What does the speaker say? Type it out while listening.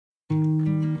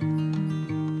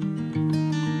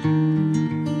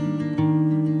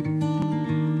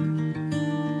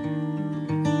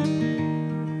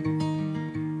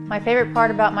My favorite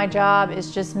part about my job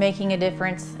is just making a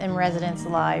difference in residents'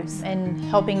 lives and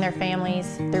helping their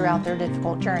families throughout their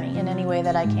difficult journey in any way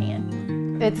that I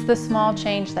can. It's the small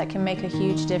change that can make a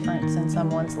huge difference in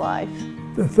someone's life.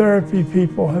 The therapy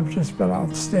people have just been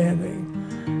outstanding.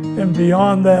 And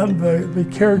beyond them, the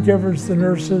caregivers, the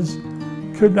nurses,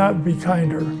 could not be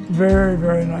kinder. Very,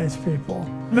 very nice people.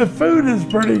 The food is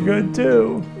pretty good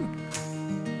too.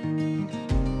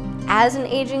 As an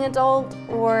aging adult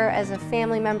or as a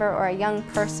family member or a young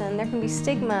person, there can be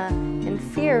stigma and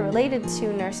fear related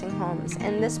to nursing homes,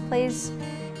 and this place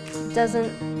doesn't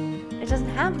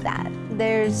have that.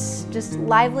 There's just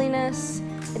liveliness.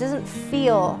 It doesn't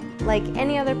feel like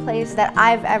any other place that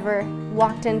I've ever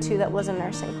walked into that was a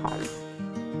nursing home.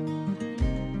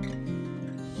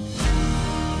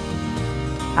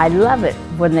 I love it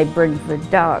when they bring the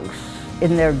dogs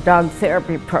in their dog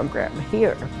therapy program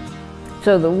here,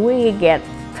 so that we get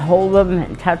to hold them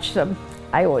and touch them.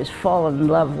 I always fall in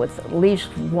love with at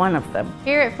least one of them.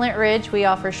 Here at Flint Ridge, we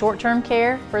offer short-term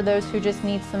care for those who just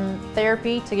need some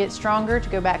therapy to get stronger, to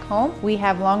go back home. We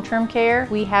have long-term care.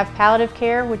 We have palliative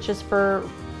care, which is for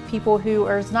people who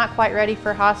are not quite ready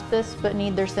for hospice but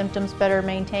need their symptoms better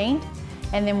maintained.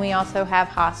 And then we also have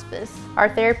hospice. Our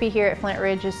therapy here at Flint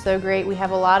Ridge is so great. We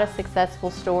have a lot of successful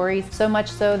stories, so much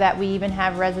so that we even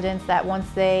have residents that once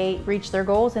they reach their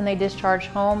goals and they discharge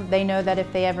home, they know that if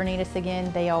they ever need us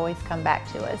again, they always come back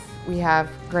to us. We have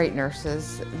great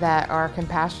nurses that are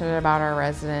compassionate about our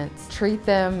residents, treat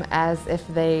them as if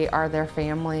they are their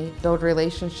family, build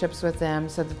relationships with them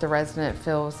so that the resident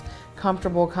feels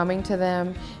comfortable coming to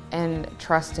them and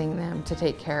trusting them to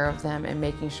take care of them and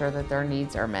making sure that their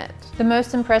needs are met. The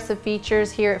most impressive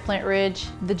features here at Flint Ridge,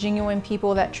 the genuine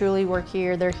people that truly work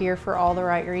here, they're here for all the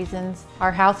right reasons.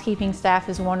 Our housekeeping staff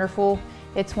is wonderful.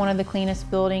 It's one of the cleanest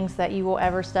buildings that you will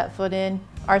ever step foot in.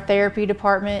 Our therapy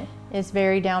department is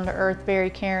very down to earth,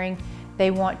 very caring. They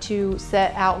want to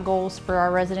set out goals for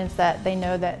our residents that they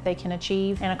know that they can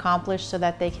achieve and accomplish so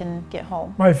that they can get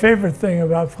home. My favorite thing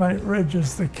about Flint Ridge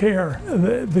is the care.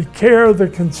 The care, the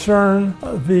concern,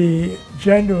 the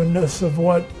genuineness of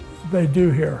what they do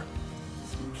here.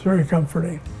 It's very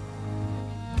comforting.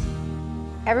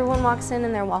 Everyone walks in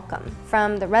and they're welcome.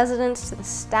 From the residents to the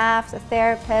staff, the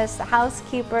therapists, the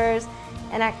housekeepers,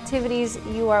 and activities,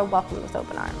 you are welcomed with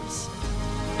open arms.